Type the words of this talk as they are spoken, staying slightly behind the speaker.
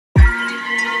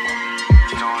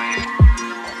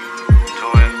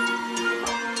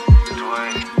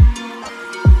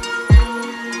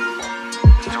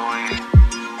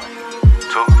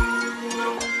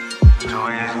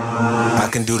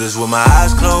can do this with my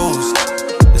eyes closed.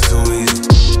 It's too easy.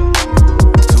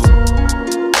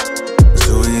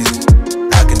 Too easy.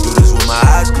 I can do this with my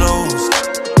eyes closed.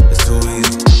 It's too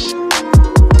easy.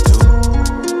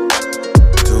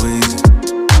 Too easy.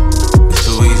 It's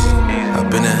too easy.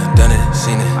 I've been there, done it,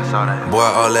 seen it. Boy,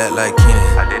 all that like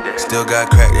Keenan. Still got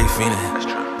crack, they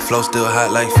fiendin'. Flow still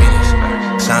hot like Phoenix.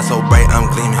 Shine so bright,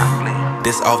 I'm gleaming.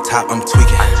 This off top, I'm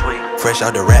tweaking. Fresh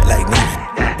out the rat like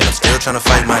Neiman. And I'm still tryna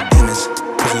fight my demons.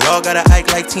 Cause we all gotta act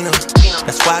like Tina.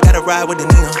 That's why I gotta ride with the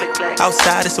Nina.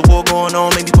 Outside, it's a war going on.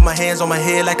 Make me put my hands on my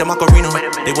head like the Macarena.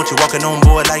 They want you walking on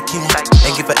board like chemo.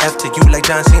 And give a F to you like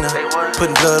John Cena.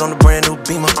 Putting blood on a brand new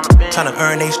Beamer. Tryna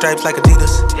earn 8 stripes like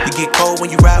Adidas. You get cold when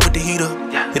you ride with the heater.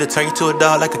 It'll turn you to a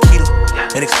dog like a keto.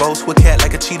 And expose to a cat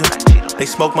like a cheetah. They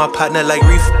smoke my partner like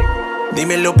reefer.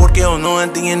 Dímelo porque o no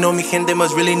entiendo. Mi gente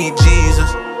must really need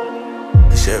Jesus.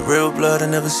 They shed real blood, I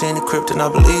never seen the crypt and I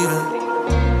believe it.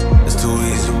 It's too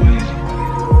easy.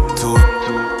 Too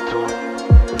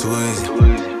easy.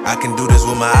 I can do this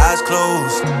with my eyes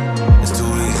closed. It's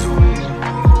too easy.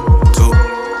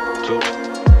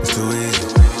 It's too easy.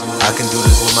 I can do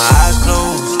this with my eyes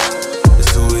closed.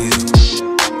 It's too easy.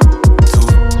 It's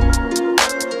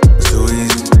too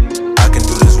easy. I can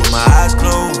do this with my eyes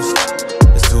closed.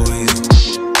 It's too easy.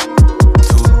 It's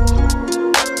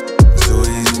too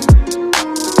easy.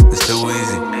 It's too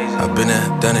easy. I've been there,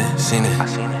 done it, seen it.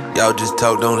 Y'all just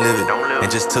talk, don't live it.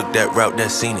 And just took that route, that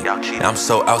seen it. And I'm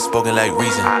so outspoken like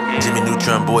Reason. Jimmy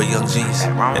Neutron, boy, young G's.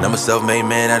 And I'm a self-made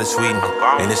man out of Sweden.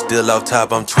 And it's still off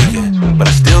top, I'm tweaking. But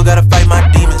I still gotta fight my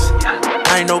demons.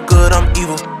 I ain't no good, I'm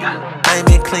evil. I ain't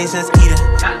been clean since Eden.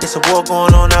 It's a war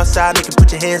going on outside, make you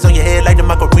put your hands on your head like the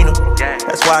Macarena.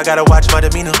 That's why I gotta watch my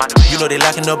demeanor. You know they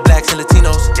locking up blacks and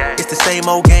Latinos. It's the same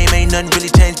old game, ain't nothing really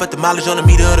changed but the mileage on the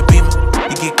meter of the Beamer.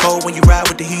 You get cold when you ride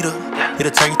with the heater.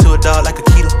 It'll turn you to a dog like a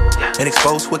keto. And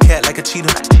expose to a cat like a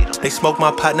cheetah. They smoke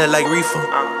my partner like reefer.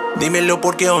 Dímelo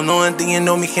porque o no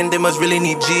entiendo. Mi gente must really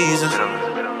need Jesus.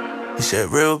 They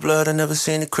shed real blood, I never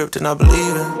seen the crypt and I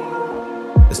believe it.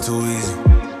 It's too easy.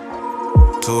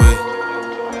 Too easy.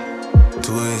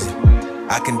 Too easy.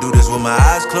 I can do this with my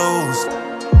eyes closed.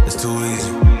 It's too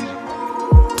easy.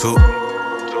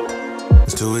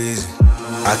 It's too easy.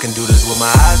 I can do this with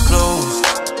my eyes closed.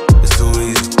 It's too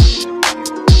easy.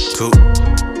 It's too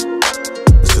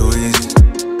easy.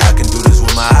 I can do this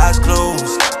with my eyes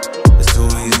closed. It's too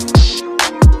easy.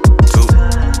 It's too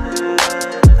easy.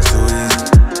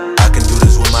 I can do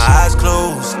this with my eyes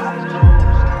closed.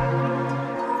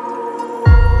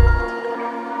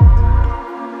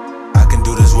 I can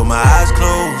do this with my eyes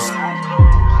closed.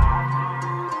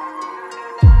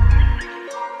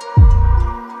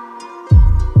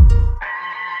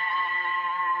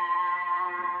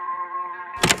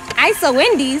 ISO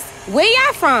Wendy's, where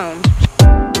y'all from?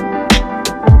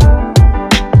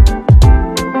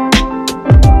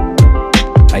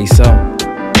 ISO,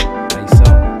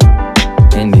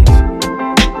 Indies.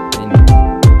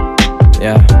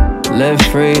 Yeah, live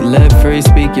free,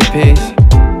 speak your peace.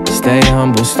 Stay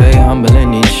humble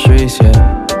in these streets, yeah.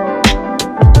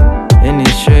 In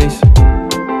these streets.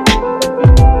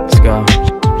 Let's go.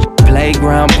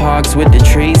 Playground parks with the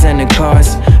trees and the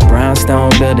cars.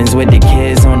 Brownstone buildings with the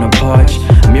kids on the porch.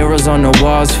 Murals on the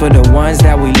walls for the ones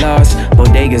that we lost.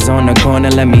 Bodegas on the corner,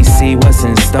 let me see what's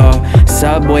in store.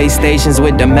 Subway stations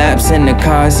with the maps in the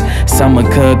cars. Summer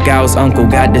cookouts, uncle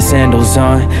got the sandals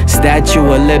on. Statue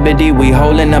of Liberty, we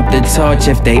holding up the torch.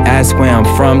 If they ask where I'm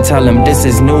from, tell them this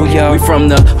is New York. We from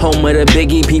the home of the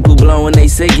biggie, people blowing they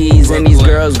ciggies. And these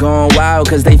girls going wild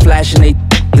cause they flashing they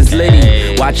this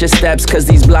litty. Watch your steps cause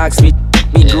these blocks be.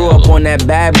 We grew up on that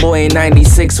bad boy in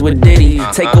 96 with Diddy.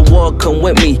 Take a walk, come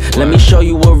with me, let me show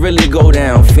you what really go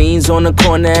down. Fiends on the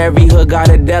corner, every hood got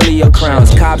a deli or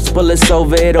crowns. Cops pull us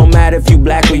over, it don't matter if you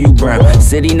black or you brown.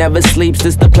 City never sleeps,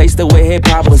 this the place that where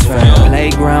hip-hop was found.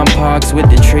 Playground parks with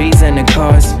the trees and the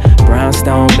cars.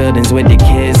 Brownstone buildings with the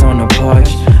kids on the porch.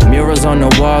 Murals on the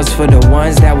walls for the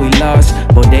ones that we lost.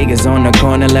 Bodegas on the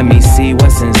corner, let me see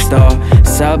what's in store.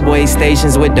 Subway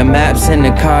stations with the maps in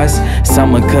the cars.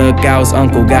 Summer cookouts,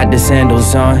 uncle got the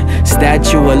sandals on.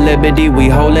 Statue of Liberty, we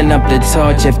holding up the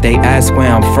torch. If they ask where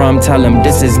I'm from, tell them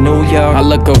this is New York. I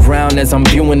look around as I'm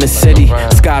viewing the city.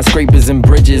 Skyscrapers and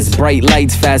bridges, bright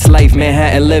lights, fast life,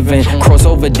 Manhattan living. Cross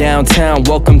over downtown,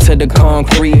 welcome to the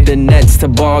concrete. The Nets to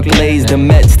Barclays, the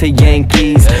Mets to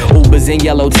Yankees. Ubers and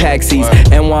yellow taxis.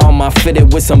 And while I'm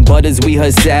fitted with some butters, we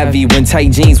her savvy. When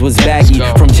tight jeans was baggy.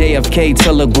 From JFK to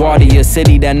LaGuardia,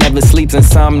 city that never sleeps,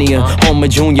 insomnia. Home of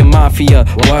Junior Mafia,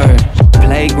 word.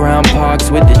 Playground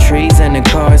parks with the trees and the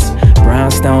cars.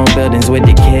 Brownstone buildings with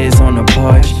the kids on the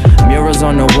porch. Murals Murals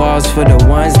on the walls for the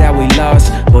ones that we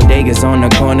lost. Bodegas on the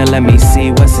corner, let me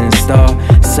see what's in store.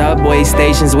 Subway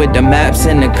stations with the maps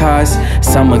and the cars.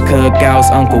 Summer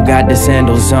cookouts, uncle got the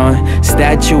sandals on.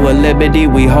 Statue of Liberty,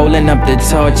 we holding up the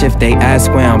torch. If they ask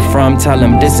where I'm from, tell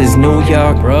them this is New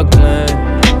York. Brooklyn,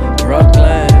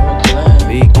 Brooklyn,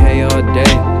 BK all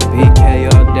day, BK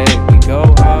all day. We go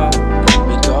hard,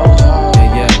 we go hard.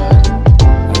 Yeah,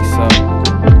 yeah, like so.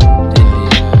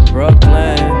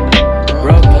 Brooklyn,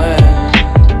 Brooklyn,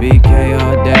 BK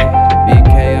all day,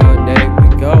 BK all day. We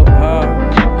go hard,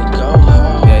 we go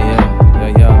hard. Yeah, yeah,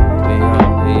 yeah, yeah, yeah,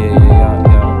 yeah,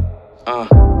 yeah,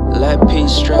 yeah. Let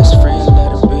peace, stress free,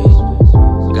 let it be.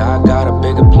 God got a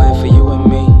bigger plan for you and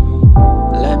me.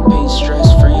 Let peace, stress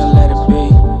free, and let it be.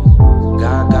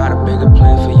 God got a bigger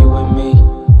plan for you and me.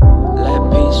 Let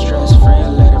peace, stress free,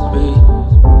 and let it be.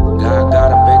 God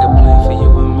got a bigger plan for you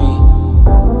and me.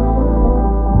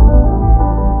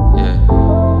 Yeah.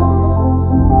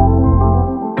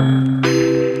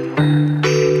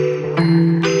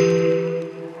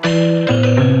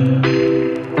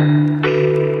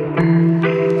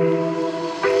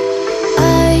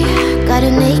 Got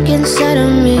an ache inside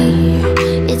of me.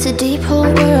 It's a deep hole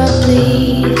where I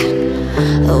bleed.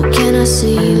 Oh, can I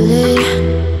seal it?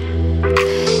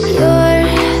 You're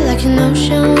like an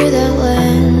ocean without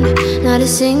land. Not a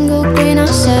single grain of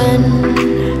sand.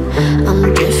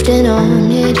 I'm drifting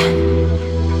on it.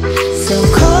 So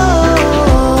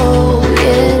cold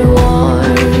yet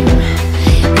warm.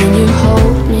 When you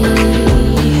hold me,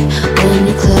 when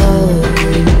you close,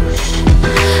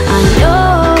 I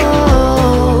know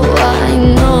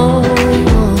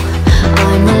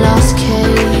I'm a lost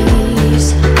case,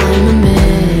 I'm a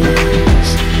mess.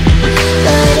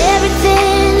 But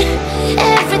everything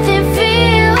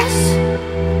feels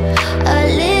a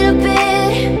little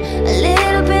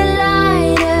bit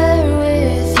lighter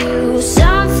with you.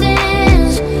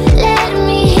 Something's letting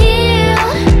me heal.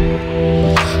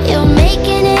 You're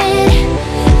making it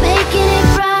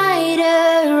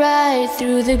brighter, right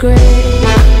through the gray.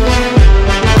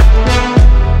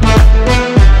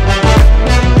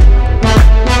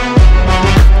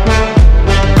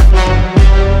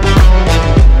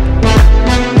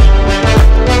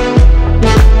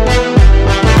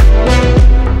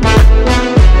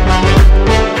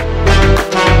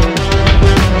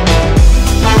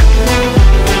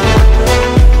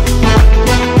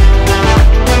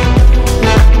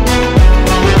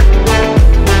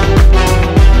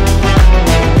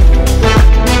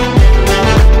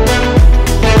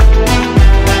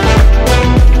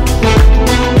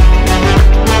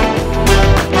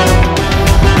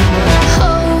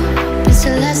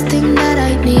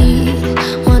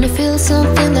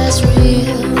 Something that's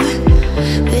real.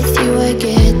 With you I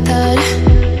get that.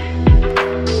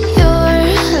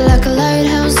 You're like a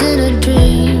lighthouse in a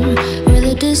dream.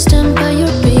 Really distant but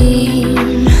your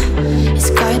beam is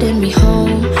guiding me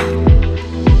home.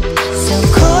 So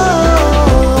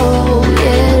cold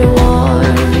yet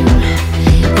warm.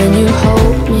 When you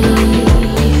hold me,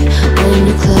 when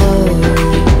you close,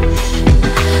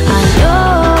 I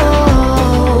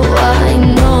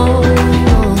know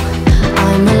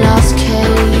I'm a lost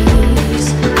case,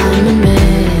 I'm a mess.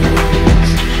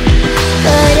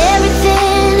 But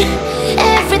everything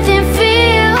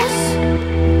feels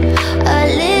a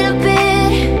little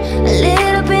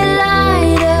bit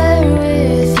lighter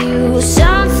with you.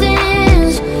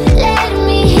 Something's letting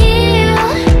me heal.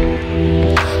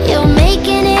 You're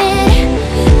making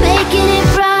it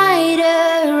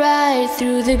brighter, right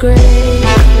through the gray.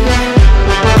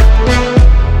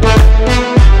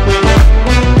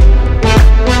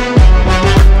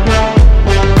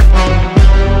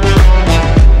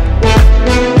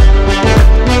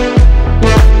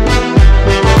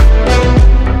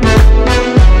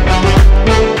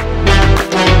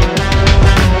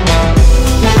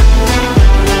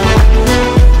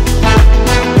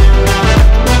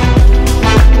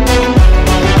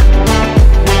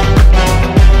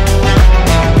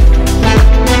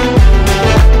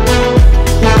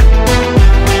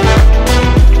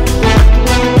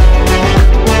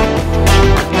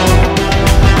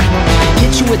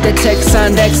 With the text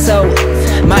on XO,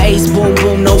 my ace boom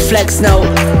boom, no flex, no.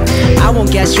 I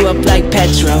won't gas you up like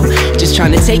petrol. Just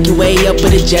trying to take you way up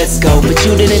where the jets go. But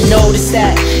you didn't notice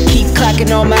that. Keep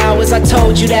clocking all my hours, I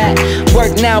told you that.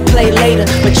 Work now, play later,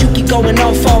 but you keep going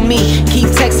off on me.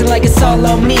 Keep texting like it's all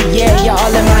on me. Yeah, you're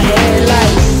all in my head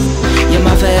like you're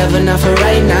my forever, not for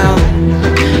right now.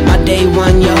 My day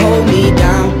one, you hold me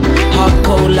down. Hard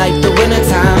cold like the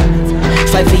wintertime.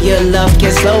 Fight for your love,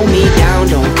 can't slow me down.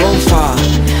 Don't go far.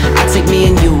 I take me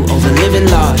and you over living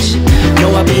large.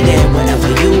 Know I'll be there wherever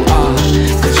you are.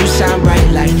 Cause you shine bright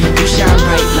like you shine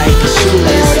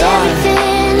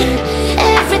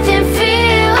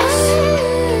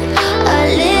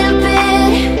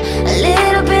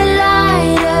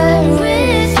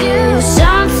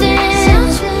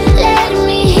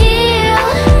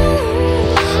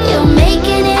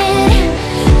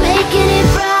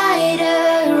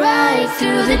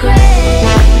through the grave.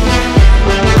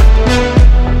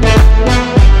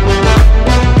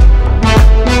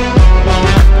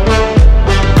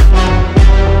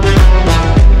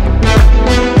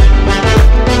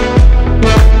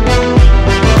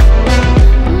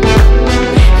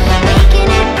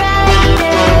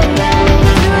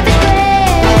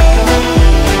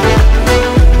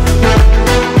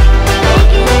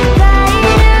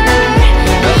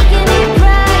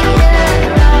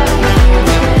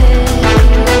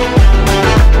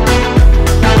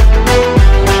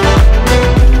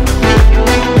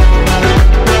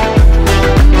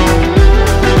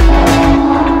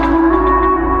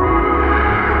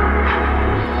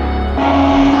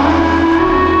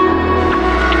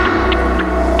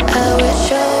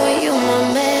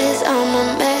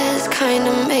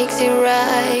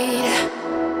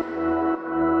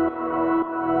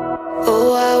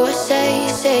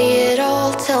 Say it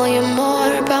all, tell you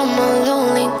more about my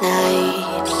lonely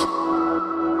nights.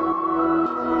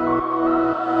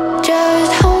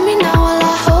 Just hold me now while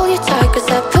I hold you tight, 'cause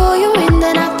I pull you in,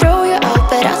 then I throw you out.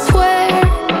 But I swear,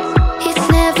 it's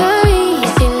never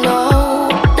easy, no.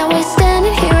 Now we're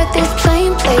standing here at this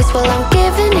plain place while I'm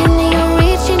giving in and you're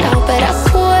reaching out. But I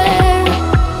swear,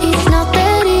 it's not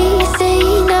that easy,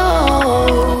 no.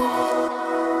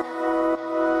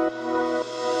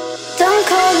 Don't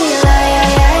call me liar.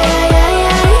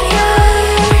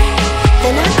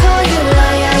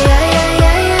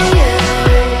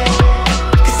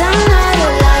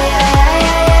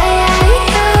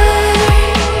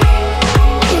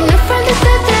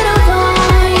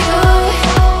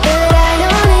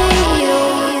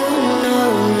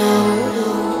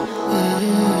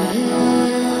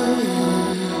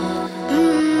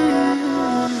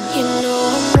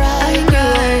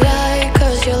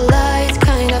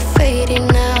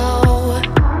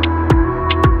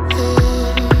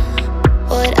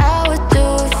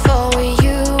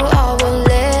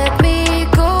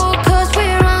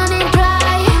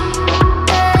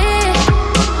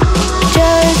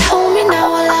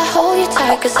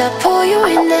 Cause I pull you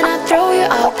in, then I throw you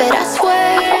out. But I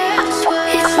swear,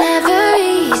 it's never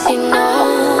easy, no.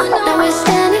 Now we're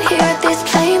standing here at this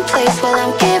plain place while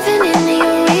I'm giving in and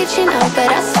you're reaching out. But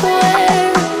I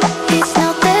swear, it's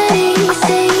not that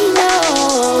easy, no.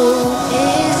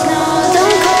 It's not.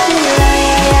 Don't call me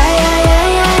liar,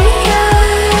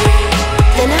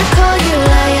 then I call you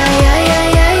liar,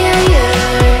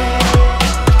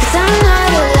 'cause I'm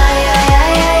not a liar.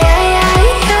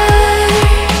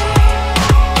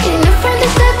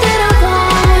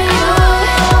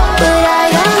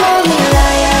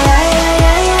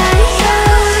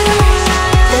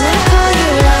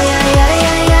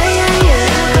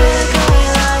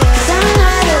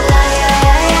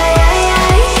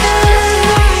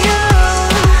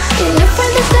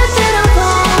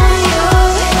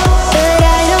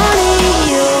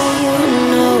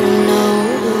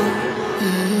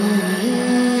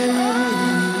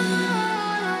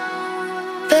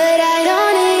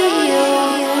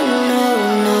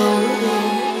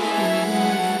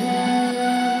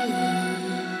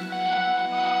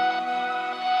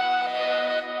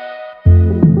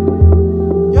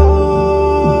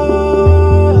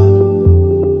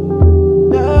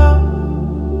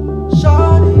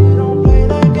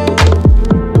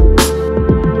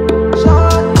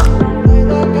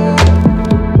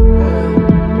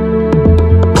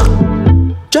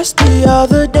 Just the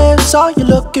other day, saw you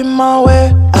looking my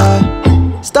way. I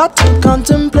start to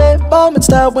contemplate moments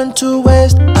that went to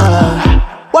waste.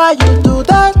 Why you do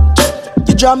that?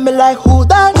 You drop me like who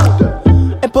that?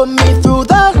 And put me through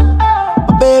that.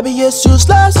 But baby, it's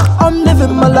useless. I'm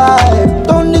living my life.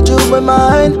 Don't need you in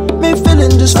mine. Me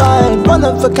feeling just fine. One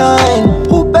of a kind.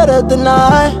 Who better than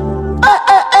I?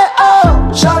 Oh.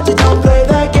 Shawty, don't play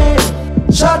that game.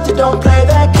 Shawty, don't play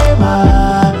that game.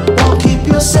 I won't keep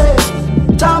you safe.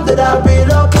 Time that I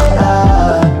relocate,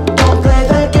 don't play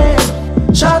that game.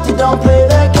 Shawty, don't play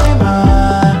that game. I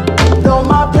know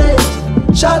my place.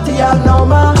 Shawty, I know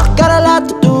my. Got a lot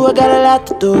to do, I got a lot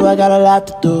to do, I got a lot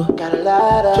to do.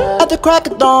 At the crack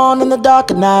of dawn in the dark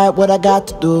of night, what I got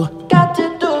to do?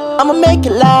 I'ma make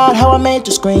it loud, how I made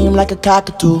you scream like a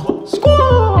cockatoo.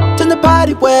 Turn the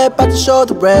party way, about to show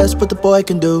the rest what the boy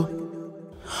can do.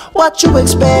 What you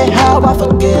expect, how I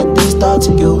forget these thoughts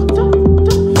of you.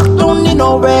 Don't need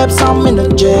no reps, I'm in the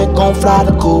jet, gon' fly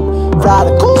the coop, fly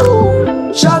the coop.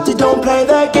 Shawty, don't play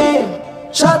that game.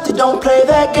 Shawty, don't play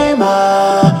that game.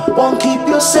 I won't keep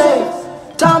you safe.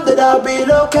 Time that I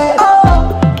relocate.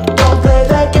 Don't play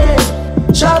that game.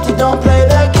 Shawty, don't play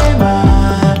that game.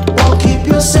 I won't keep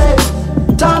you safe.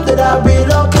 Time that I relocate.